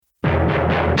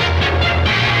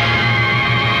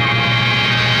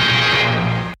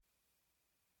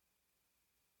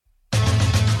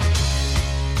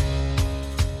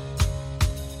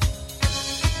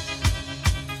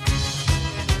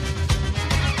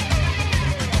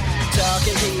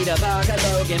talking Peter Parker,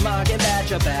 Logan, Mark, and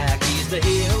Batch are back. He's the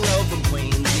hero from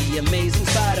Queens, the amazing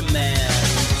Spider-Man.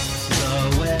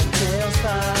 The Webtails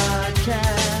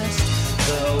Podcast.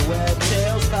 The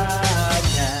Webtails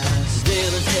Podcast.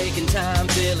 Villains taking time,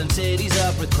 filling cities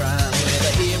up with crime. Where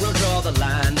the hero draw the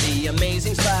line, the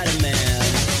amazing Spider-Man.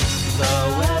 The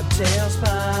Webtails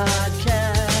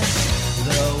Podcast.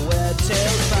 The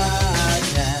Webtails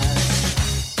Podcast.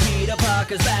 Peter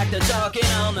Parker's back, they're talking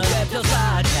on the Webtails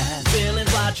Podcast.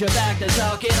 Villains watch your back, they're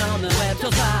talking on the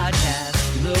Webtails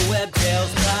Podcast. The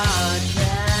Webtails Podcast.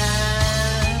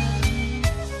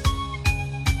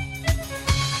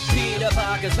 Peter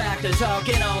Parker's back, they're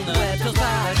talking on the Webtails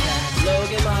Podcast.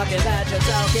 Logan, Mark, and Batch are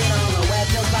talking on the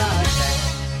Webtails Podcast.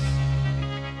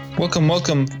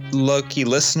 Welcome, lucky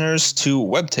listeners to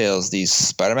Webtails, the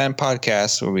Spider-Man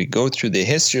podcast where we go through the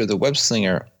history of the web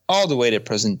slinger all the way to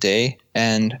present day.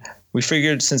 And we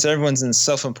figured since everyone's in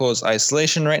self-imposed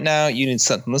isolation right now, you need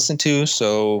something to listen to,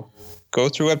 so go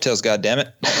through Webtails,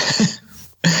 goddammit.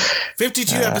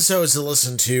 52 episodes to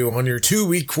listen to on your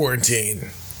 2-week quarantine.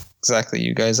 Exactly.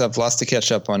 You guys have lots to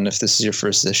catch up on if this is your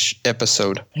first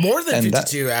episode. More than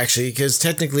 52, actually, because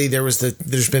technically there's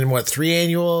been, 3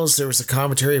 annuals? There was a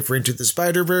commentary for Into the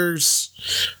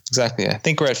Spider-Verse. Exactly. I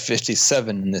think we're at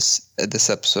 57 in this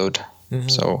episode. Mm-hmm.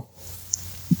 So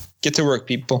get to work,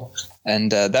 people.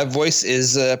 And that voice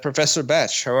is Professor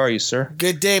Batch. How are you, sir?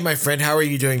 Good day, my friend. How are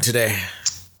you doing today?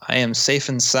 I am safe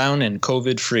and sound and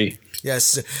COVID-free.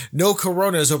 Yes. No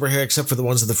coronas over here except for the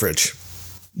ones in the fridge.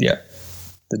 Yeah.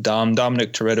 The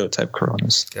Dominic Toretto type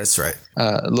coronas. That's right.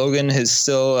 Logan has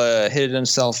still hidden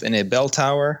himself in a bell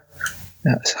tower,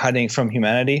 hiding from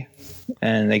humanity.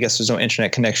 And I guess there's no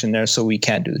internet connection there, so we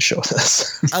can't do the show with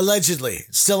us. Allegedly.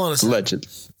 Still on assignment. Allegedly.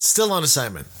 Still on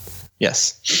assignment.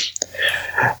 Yes.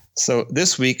 So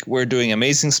this week we're doing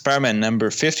Amazing Spider-Man number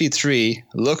 53.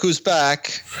 Look who's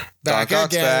back. Back Doc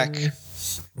Ock's again. back.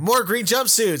 More green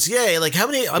jumpsuits. Yay. Like how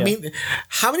many, I mean,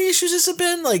 how many issues has it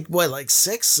been? Like what, like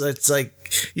 6? It's like,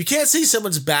 you can't say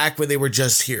someone's back when they were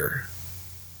just here.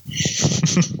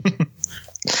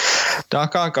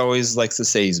 Doc Ock always likes to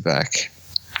say he's back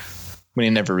when he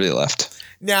never really left.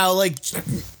 Now, like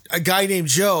a guy named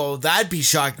Joe, that'd be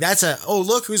shocking. That's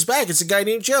look who's back. It's a guy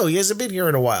named Joe. He hasn't been here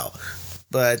in a while.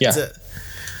 But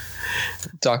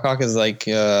Doc Ock is like,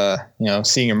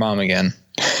 seeing your mom again.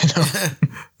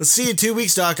 Let's see you in 2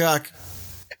 weeks, Doc Ock.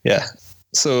 Yeah.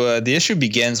 So the issue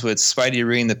begins with Spidey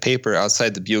reading the paper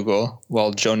outside the Bugle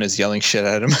while Jonah's yelling shit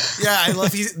at him. Yeah, I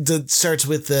love it starts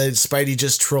with Spidey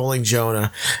just trolling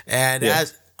Jonah. And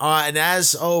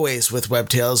as always with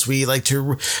Webtails, we like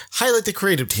to highlight the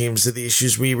creative teams of the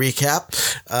issues we recap.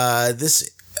 This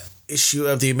issue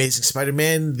of The Amazing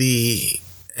Spider-Man, the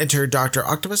Enter Dr.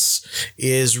 Octopus,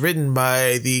 is written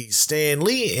by the Stan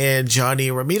Lee and Johnny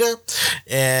Romita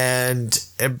and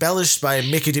embellished by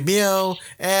Mickey DeMeo,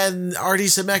 and Artie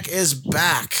Simek is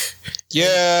back.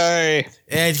 Yay!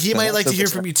 And he might like to hear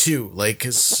from you too,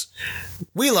 because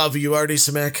we love you, Artie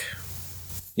Simek.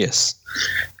 Yes.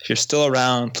 If you're still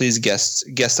around, please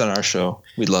guest on our show.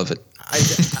 We'd love it.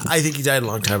 I think he died a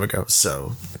long time ago,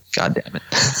 so. God damn it.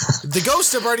 The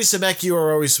ghost of Artie Simek, you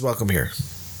are always welcome here.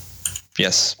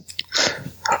 Yes.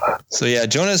 So yeah,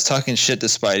 Jonah's talking shit to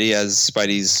Spidey as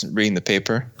Spidey's reading the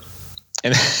paper.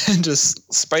 And just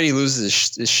Spidey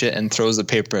loses his shit and throws the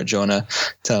paper at Jonah,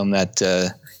 tell him that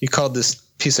you called this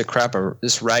piece of crap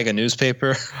this rag a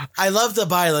newspaper. I love the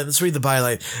byline. Let's read the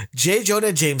byline. J.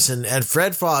 Jonah Jameson and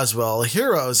Fred Foswell,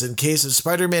 heroes in case of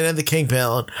Spider-Man and the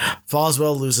Kingpin.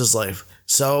 Foswell loses life.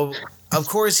 So, of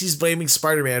course, he's blaming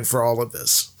Spider-Man for all of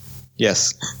this.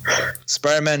 Yes.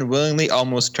 Spider-Man willingly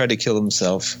almost tried to kill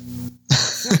himself.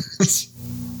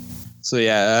 So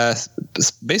yeah,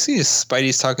 basically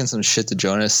Spidey's talking some shit to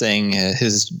Jonah, saying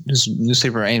his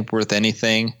newspaper ain't worth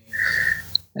anything,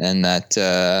 and that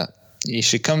he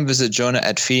should come visit Jonah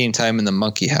at feeding time in the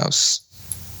monkey house.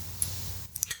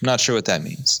 Not sure what that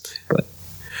means, but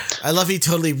I love he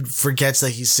totally forgets that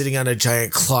he's sitting on a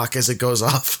giant clock as it goes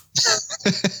off.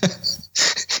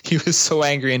 He was so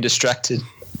angry and distracted.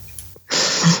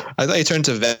 I thought he turned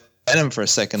to Venom for a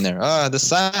second there. The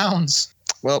sounds.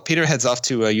 Well, Peter heads off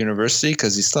to university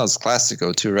because he still has class to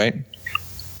go to, right?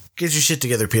 Get your shit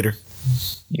together, Peter.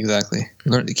 Exactly.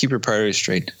 Learn to keep your priorities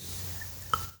straight.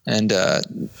 And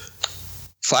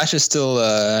Flash is still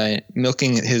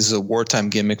milking his wartime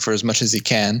gimmick for as much as he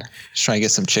can. Just trying to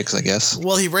get some chicks, I guess.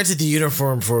 Well, he rented the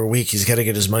uniform for a week. He's got to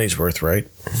get his money's worth, right?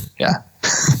 Yeah.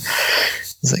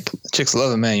 He's like, chicks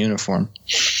love a man uniform.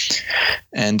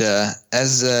 And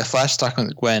as Flash is talking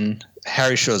with Gwen,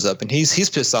 Harry shows up, and he's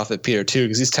pissed off at Peter too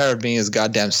because he's tired of being his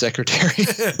goddamn secretary.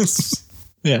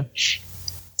 Yeah.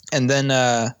 And then,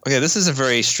 okay, this is a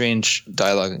very strange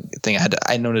dialogue thing.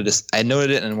 I noted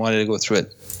it and wanted to go through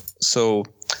it. So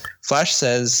Flash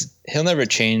says he'll never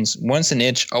change. Once an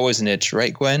itch, always an itch,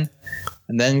 right, Gwen?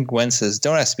 And then Gwen says,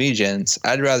 "Don't ask me, gents.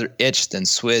 I'd rather itch than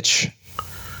switch."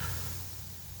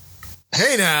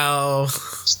 Hey now.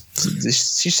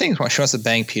 She's saying she wants to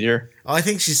bang Peter. Oh, I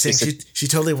think she's saying she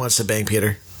totally wants to bang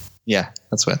Peter. Yeah,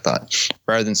 that's what I thought.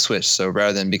 Rather than switch, so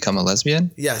rather than become a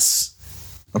lesbian? Yes.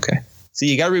 Okay. See,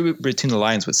 you got to read between the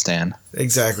lines with Stan.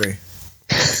 Exactly.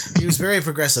 He was very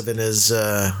progressive in his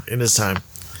time.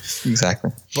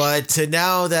 Exactly. But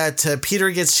now that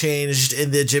Peter gets changed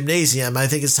in the gymnasium, I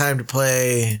think it's time to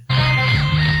play.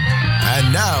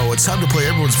 And now it's time to play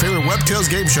everyone's favorite WebTales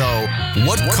game show.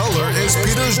 What color is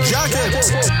Peter's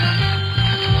jacket?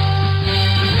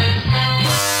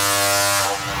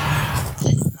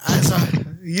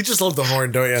 You just love the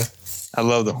horn, don't you? I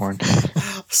love the horn.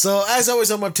 So, as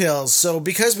always on WebTales, so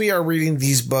because we are reading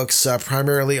these books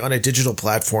primarily on a digital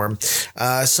platform,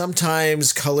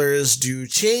 sometimes colors do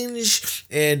change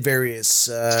and various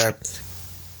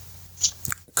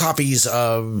copies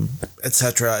of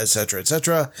etc.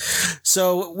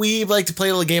 So we like to play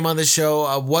a little game on this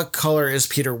show. What color is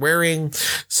Peter wearing?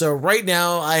 So right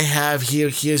now I have he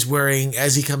is wearing,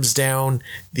 as he comes down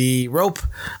the rope,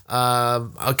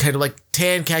 a kind of like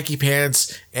tan khaki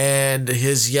pants and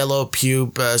his yellow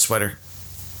pube sweater.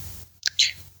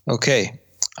 Okay,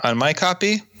 on my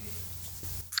copy,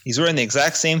 he's wearing the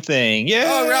exact same thing.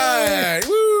 Yeah. All right.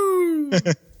 Woo.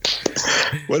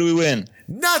 What do we win?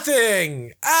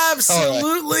 Nothing!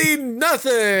 Absolutely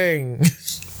nothing!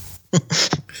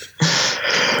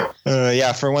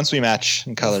 Yeah, for once we match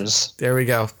in colors. There we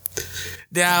go.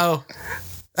 Now,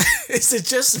 is it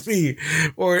just me,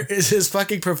 or is his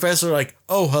fucking professor like,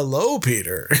 "Oh, hello,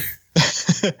 Peter"?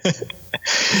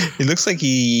 He looks like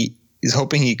he's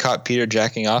hoping he caught Peter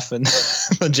jacking off in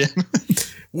the gym.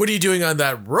 What are you doing on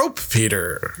that rope,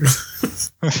 Peter?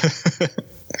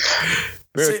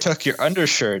 Better tuck your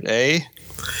undershirt, eh?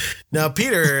 Now,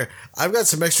 Peter, I've got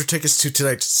some extra tickets to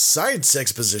tonight's science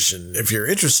exposition, if you're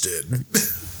interested.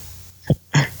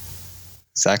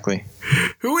 Exactly.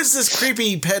 Who is this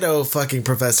creepy pedo fucking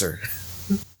professor?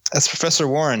 That's Professor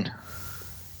Warren.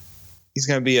 He's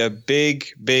going to be a big,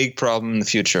 big problem in the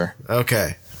future.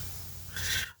 Okay.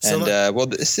 And, well,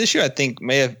 this issue, I think,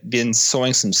 may have been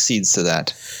sowing some seeds to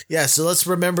that. Yeah, so let's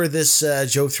remember this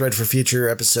joke thread for future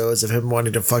episodes of him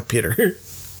wanting to fuck Peter.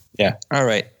 Yeah. All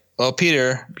right. Well,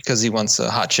 Peter, because he wants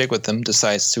a hot chick with him,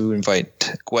 decides to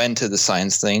invite Gwen to the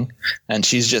science thing, and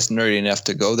she's just nerdy enough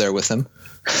to go there with him.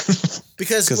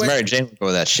 Because Mary Jane would go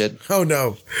with that shit. Oh,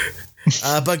 no.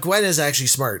 But Gwen is actually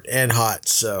smart and hot,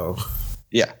 so...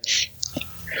 Yeah.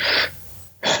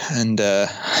 And,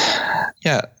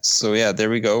 yeah, so, yeah,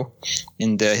 there we go.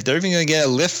 And they're even going to get a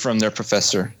lift from their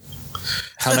professor.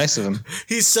 How nice of him.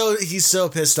 He's so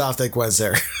pissed off that Gwen's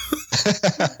there.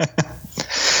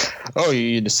 Oh,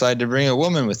 you decided to bring a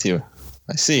woman with you.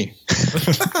 I see.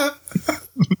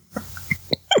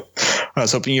 I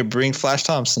was hoping you'd bring Flash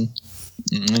Thompson.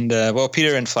 And, well,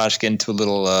 Peter and Flash get into a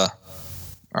little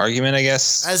argument, I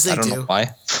guess. As they do. I don't know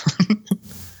why.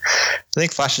 I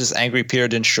think Flash is angry Peter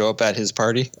didn't show up at his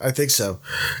party. I think so.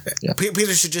 Yeah.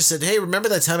 Peter should just said, "Hey, remember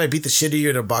that time I beat the shit out of you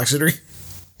in a boxing ring?"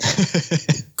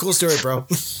 Cool story, bro.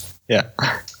 Yeah.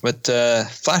 But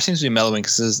Flash seems to be mellowing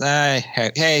because he says,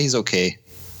 hey, he's okay.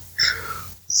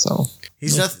 So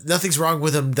he's nothing's wrong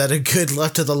with him that a good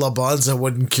left of the Labanza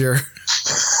wouldn't cure.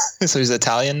 So he's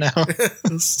Italian now?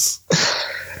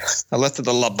 I left of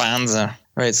the Labanza. All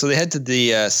right, so they head to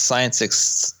the science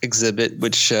exhibit,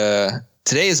 which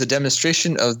today is a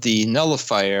demonstration of the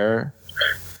nullifier.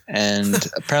 And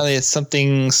apparently it's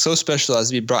something so special as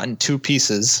to be brought in two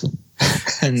pieces.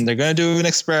 And they're going to do an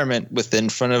experiment in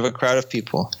front of a crowd of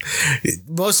people.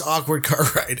 Most awkward car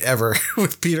ride ever,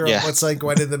 with Peter on one side,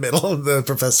 Gwen in the middle, and the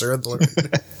professor in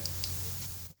the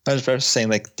I was saying,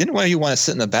 like, didn't one of you want to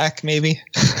sit in the back, maybe?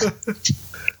 All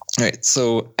right,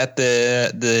 so at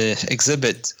the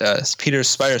exhibit, Peter's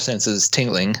spider sense is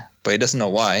tingling, but he doesn't know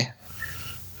why.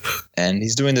 And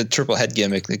he's doing the triple head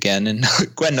gimmick again, and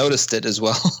Gwen noticed it as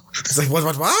well. It's like, what?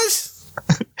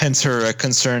 Hence her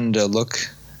concerned look.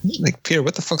 Like, Peter,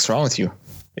 what the fuck's wrong with you?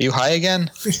 Are you high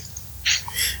again? Did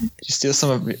you steal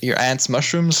some of your aunt's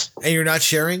mushrooms? And you're not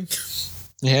sharing?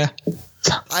 Yeah.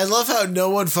 I love how no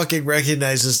one fucking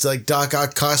recognizes like Doc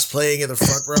Ock cosplaying in the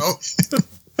front row.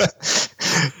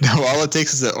 No, all it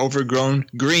takes is an overgrown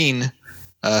green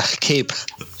cape.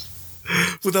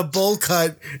 With a bowl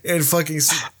cut and fucking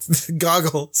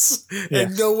goggles. Yeah.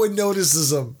 And no one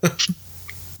notices him.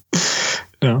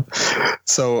 No.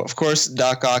 So, of course,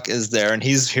 Doc Ock is there, and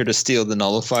he's here to steal the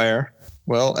nullifier.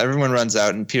 Well, everyone runs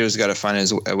out, and Peter's got to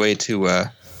find a way to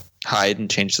hide and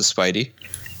change to Spidey.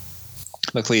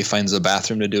 Luckily, he finds a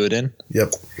bathroom to do it in.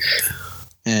 Yep.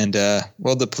 And,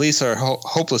 the police are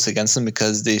hopeless against him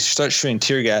because they start shooting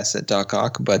tear gas at Doc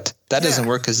Ock, but that doesn't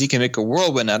work because he can make a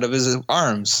whirlwind out of his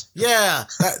arms. Yeah,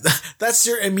 that's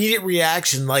your immediate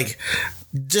reaction. Like,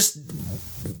 just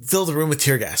fill the room with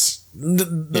tear gas.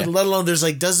 Let alone there's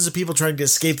like dozens of people trying to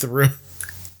escape the room.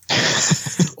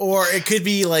 Or it could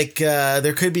be like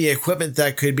there could be equipment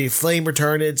that could be flame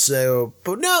retardant. So,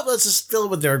 but no, let's just fill it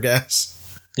with nerve gas.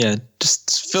 Yeah,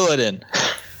 just fill it in.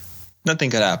 Nothing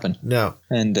could happen. No.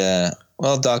 And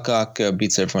Doc Ock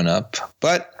beats everyone up,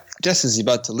 but just as he's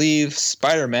about to leave,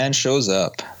 Spider-Man shows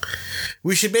up.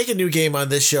 We should make a new game on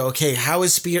this show. Okay, how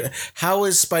is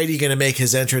Spidey going to make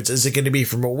his entrance? Is it going to be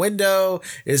from a window?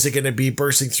 Is it going to be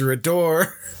bursting through a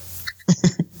door?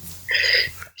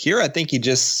 Here, I think he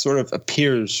just sort of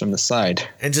appears from the side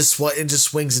and just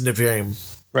swings into frame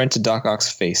right into Doc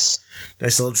Ock's face.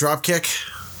 Nice little drop kick.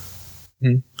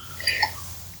 Mm-hmm.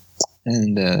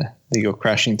 And they go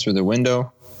crashing through the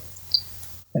window.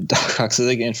 And Doc Ock says,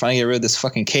 "Again, finally get rid of this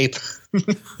fucking cape.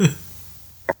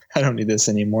 I don't need this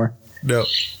anymore." No.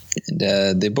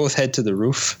 And they both head to the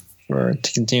roof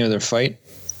to continue their fight,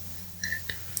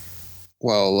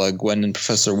 while Gwen and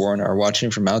Professor Warren are watching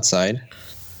from outside.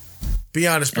 Be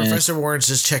honest, Professor Warren's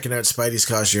just checking out Spidey's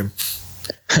costume.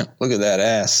 Look at that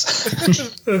ass.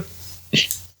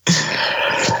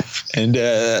 And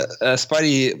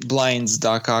Spidey blinds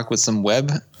Doc Ock with some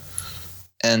web,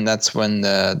 and that's when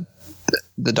the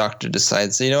doctor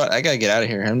decides, you know what, I gotta get out of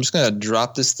here. I'm just gonna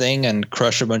drop this thing and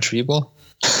crush a bunch of people.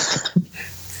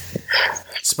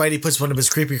 Spidey puts one of his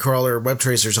creepy crawler web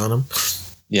tracers on him.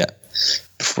 Yeah,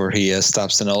 before he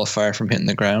stops the nullifier from hitting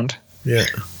the ground. Yeah.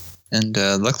 And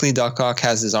luckily Doc Ock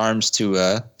has his arms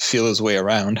to feel his way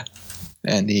around,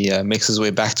 and he makes his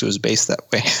way back to his base that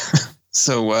way.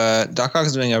 So Doc Ock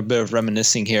is doing a bit of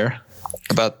reminiscing here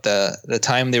about the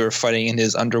time they were fighting in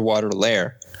his underwater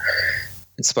lair.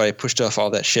 And Spidey pushed off all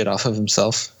that shit off of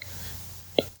himself.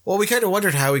 Well, we kind of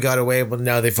wondered how he got away, but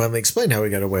now they finally explained how he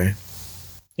got away.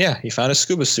 Yeah, he found a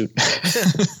scuba suit.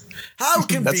 How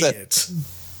convenient. That's it.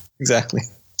 Exactly.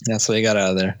 That's why he got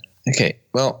out of there. Okay,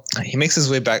 well, he makes his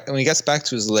way back. When he gets back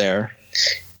to his lair,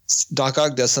 Doc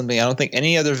Ock does something I don't think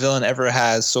any other villain ever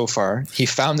has so far. He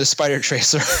found the spider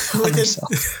tracer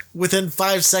within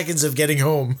 5 seconds of getting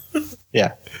home.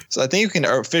 Yeah. So I think you can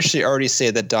officially already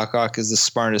say that Doc Ock is the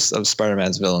smartest of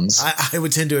Spider-Man's villains. I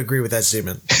would tend to agree with that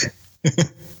statement.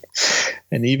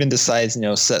 And he even decides,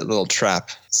 set a little trap.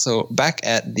 So back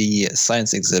at the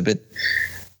science exhibit,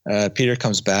 Peter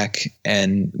comes back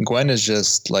and Gwen is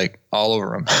just like all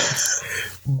over him.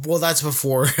 Well, that's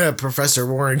before Professor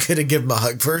Warren could give him a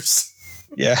hug first.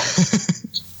 Yeah.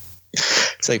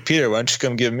 It's like, Peter, why don't you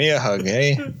come give me a hug,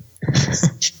 eh?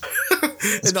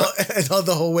 and on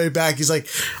the whole way back, he's like,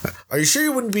 "Are you sure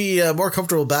you wouldn't be more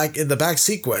comfortable back in the back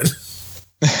seat, Gwen?"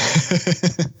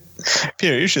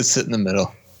 Peter, you should sit in the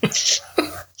middle.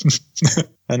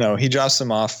 I know. He drops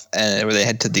him off, and they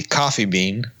head to the Coffee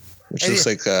Bean, which looks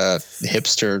like a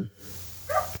hipster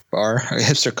bar, a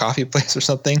hipster coffee place or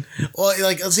something. Well,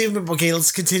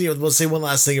 let's continue. We'll say one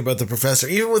last thing about the professor.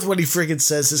 Even with what he freaking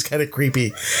says is kind of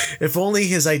creepy. If only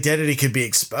his identity could be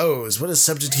exposed. What a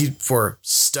subject for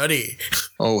study.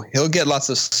 Oh, he'll get lots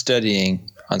of studying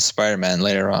on Spider-Man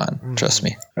later on. Mm-hmm. Trust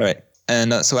me. All right.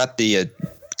 And so at the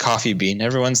Coffee Bean,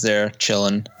 everyone's there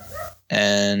chilling.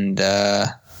 And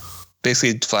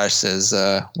basically Flash says,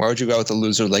 why would you go out with a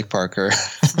loser like Parker?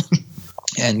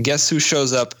 And guess who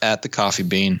shows up at the Coffee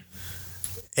Bean?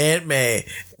 Aunt May.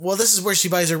 Well, this is where she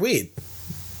buys her weed.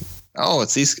 Oh,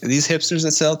 it's these hipsters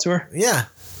that sell it to her? Yeah.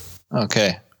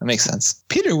 Okay, that makes sense.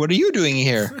 Peter, what are you doing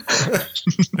here?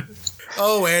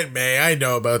 Oh, Aunt May, I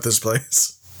know about this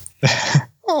place.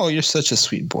 Oh, you're such a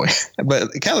sweet boy. But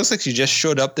it kind of looks like she just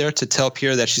showed up there to tell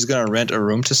Peter that she's going to rent a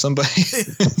room to somebody.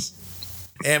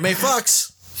 Aunt May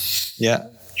fucks. Yeah.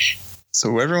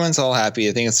 So everyone's all happy.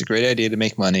 I think it's a great idea to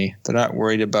make money. They're not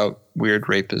worried about weird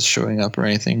rapists showing up or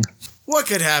anything. What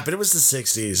could happen? It was the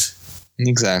 60s.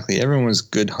 Exactly. Everyone was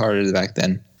good-hearted back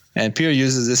then. And Peter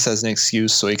uses this as an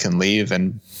excuse so he can leave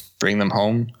and bring them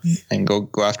home and go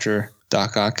after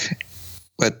Doc Ock.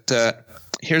 But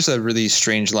here's a really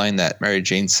strange line that Mary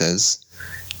Jane says.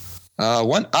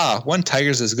 One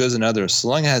tiger's as good as another, so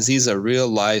long as he's a real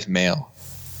live male.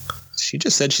 She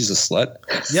just said she's a slut.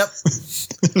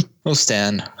 Yep. Oh,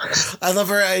 Stan. I love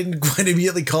her, and Gwen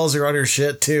immediately calls her on her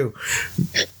shit, too.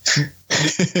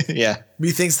 Yeah.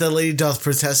 Methinks the lady doth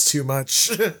protest too much.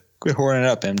 Quit horning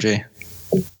up, MJ.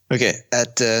 Okay,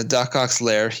 at Doc Ock's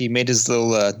lair, he made his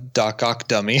little Doc Ock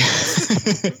dummy.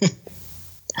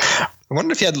 I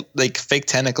wonder if he had like fake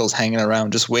tentacles hanging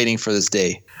around just waiting for this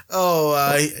day.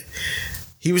 Oh,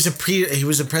 he was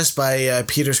impressed by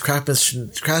Peter's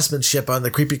craftsmanship on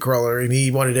the creepy crawler, and he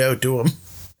wanted to outdo him.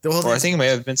 Or I think it may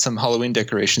have been some Halloween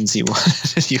decorations he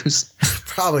wanted to use.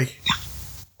 Probably.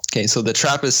 Okay, so the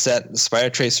trap is set. The Spider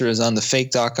Tracer is on the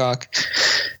fake Doc Ock,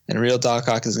 and real Doc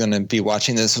Ock is going to be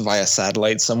watching this via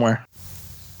satellite somewhere.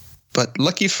 But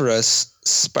lucky for us,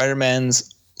 Spider-Man's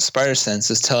spider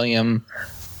sense is telling him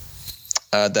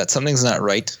that something's not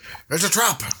right. There's a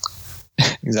trap.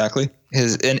 Exactly.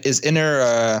 His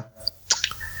inner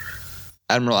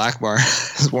Admiral Akbar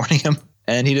is warning him,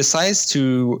 and he decides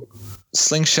to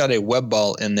slingshot a web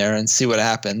ball in there and see what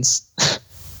happens.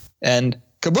 And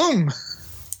kaboom!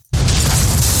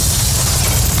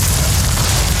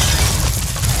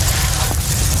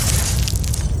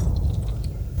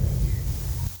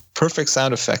 Perfect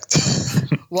sound effect.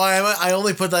 Well, I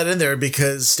only put that in there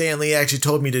because Stan Lee actually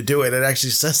told me to do it. It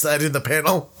actually says that in the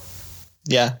panel.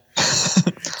 Yeah.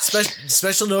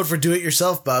 Special note for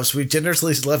do-it-yourself buffs. We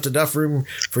generously left enough room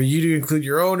for you to include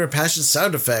your own or passion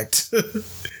sound effect.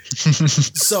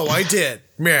 So I did.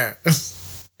 Yeah.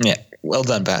 Yeah. Well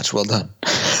done, Batch. Well done.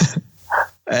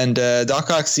 And Doc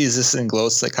Ock sees this and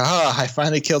gloats like, "Haha! I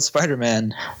finally killed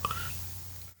Spider-Man."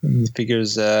 He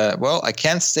figures, well, I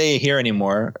can't stay here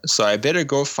anymore, so I better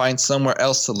go find somewhere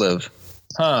else to live.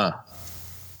 Huh.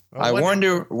 I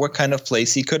wonder what kind of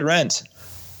place he could rent.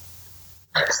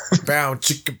 Bow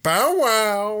chicka bow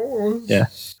wow. Yeah.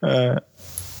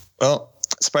 Well,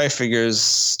 Spy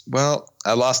figures, well,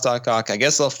 I lost Doc Ock. I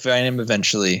guess I'll find him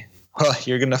eventually. Well,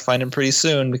 you're going to find him pretty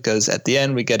soon because at the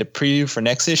end we get a preview for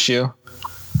next issue.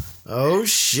 Oh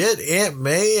shit, Aunt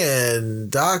May and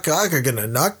Doc Ock are going to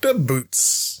knock the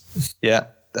boots. Yeah,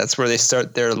 that's where they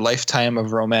start their lifetime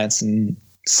of romance and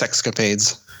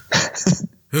sexcapades.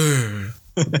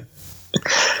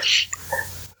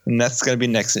 And that's going to be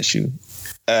next issue.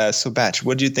 So, Batch,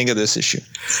 what do you think of this issue?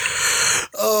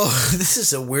 Oh, this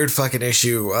is a weird fucking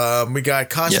issue. We got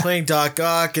cosplaying Doc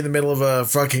Ock in the middle of a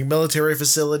fucking military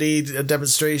facility a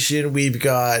demonstration. We've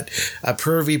got a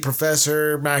pervy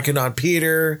professor macking on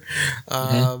Peter.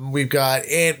 We've got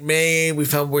Aunt May. We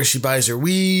found where she buys her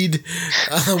weed.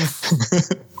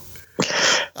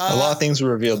 A lot of things were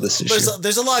revealed this issue.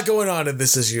 There's a lot going on in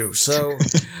this issue. So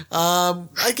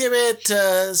I give it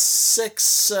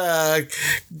 6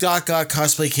 Doc Ock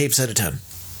cosplay capes out of 10.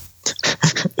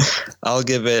 I'll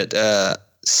give it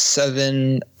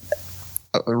 7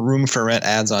 room for rent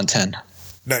ads on 10.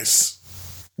 Nice.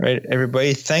 Right,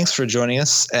 everybody, thanks for joining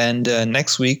us. And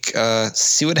next week,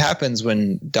 see what happens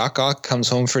when Doc Ock comes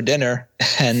home for dinner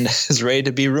and is ready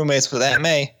to be roommates with Aunt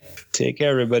May. Take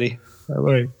care, everybody.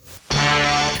 Bye-bye.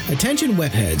 Attention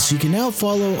webheads, you can now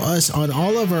follow us on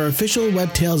all of our official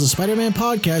Web Tales of Spider-Man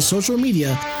podcast social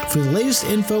media for the latest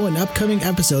info and upcoming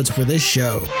episodes for this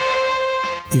show.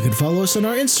 You can follow us on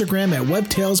our Instagram at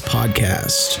WebTales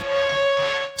Podcast.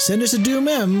 Send us a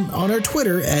DM on our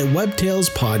Twitter at WebTales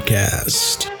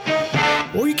Podcast.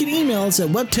 Or you can email us at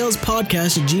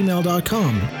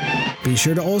webtalespodcast@gmail.com. Be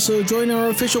sure to also join our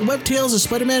official Web Tales of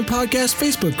Spider-Man podcast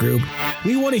Facebook group.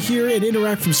 We want to hear and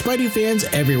interact from Spidey fans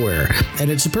everywhere, and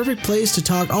it's a perfect place to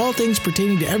talk all things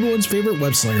pertaining to everyone's favorite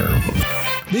web slinger.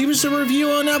 Leave us a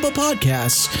review on Apple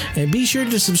Podcasts, and be sure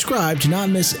to subscribe to not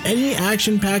miss any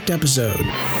action-packed episode.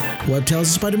 Web Tales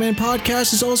of Spider-Man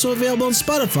podcast is also available on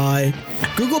Spotify,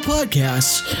 Google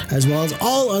Podcasts, as well as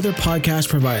all other podcast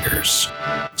providers.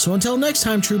 So until next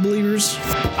time, true believers.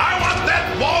 I want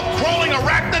that